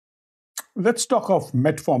Let's talk of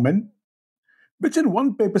metformin, which in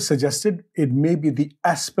one paper suggested it may be the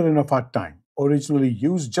aspirin of our time. Originally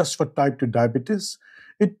used just for type 2 diabetes,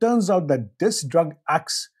 it turns out that this drug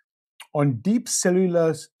acts on deep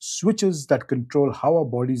cellular switches that control how our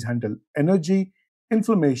bodies handle energy,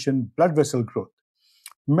 inflammation, blood vessel growth.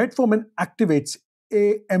 Metformin activates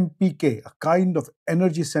AMPK, a kind of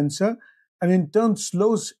energy sensor, and in turn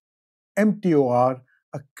slows mTOR,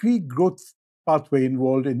 a key growth pathway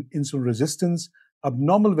involved in insulin resistance,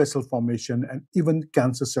 abnormal vessel formation, and even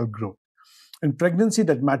cancer cell growth. In pregnancy,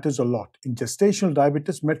 that matters a lot. In gestational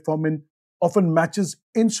diabetes, metformin often matches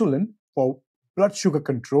insulin for blood sugar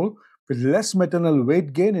control with less maternal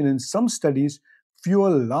weight gain, and in some studies, fewer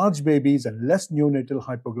large babies and less neonatal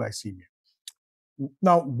hypoglycemia.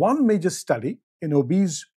 Now, one major study in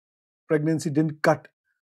obese pregnancy didn't cut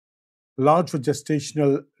large for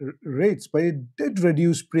gestational rates, but it did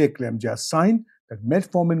reduce preeclampsia, a sign that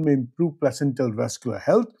metformin may improve placental vascular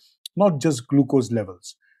health, not just glucose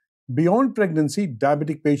levels. Beyond pregnancy,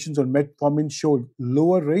 diabetic patients on metformin showed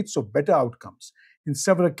lower rates of better outcomes. In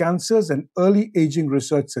several cancers, and early aging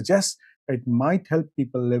research suggests that it might help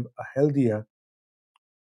people live a healthier,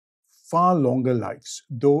 far longer lives,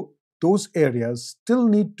 though those areas still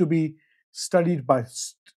need to be studied by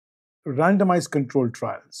randomized controlled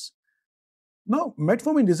trials. Now,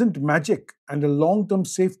 metformin isn't magic, and the long term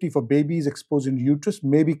safety for babies exposed in uterus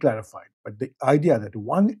may be clarified. But the idea that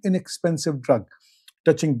one inexpensive drug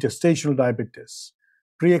touching gestational diabetes,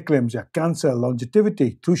 preeclampsia, cancer,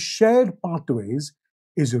 longevity through shared pathways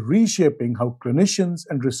is reshaping how clinicians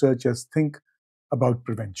and researchers think about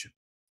prevention.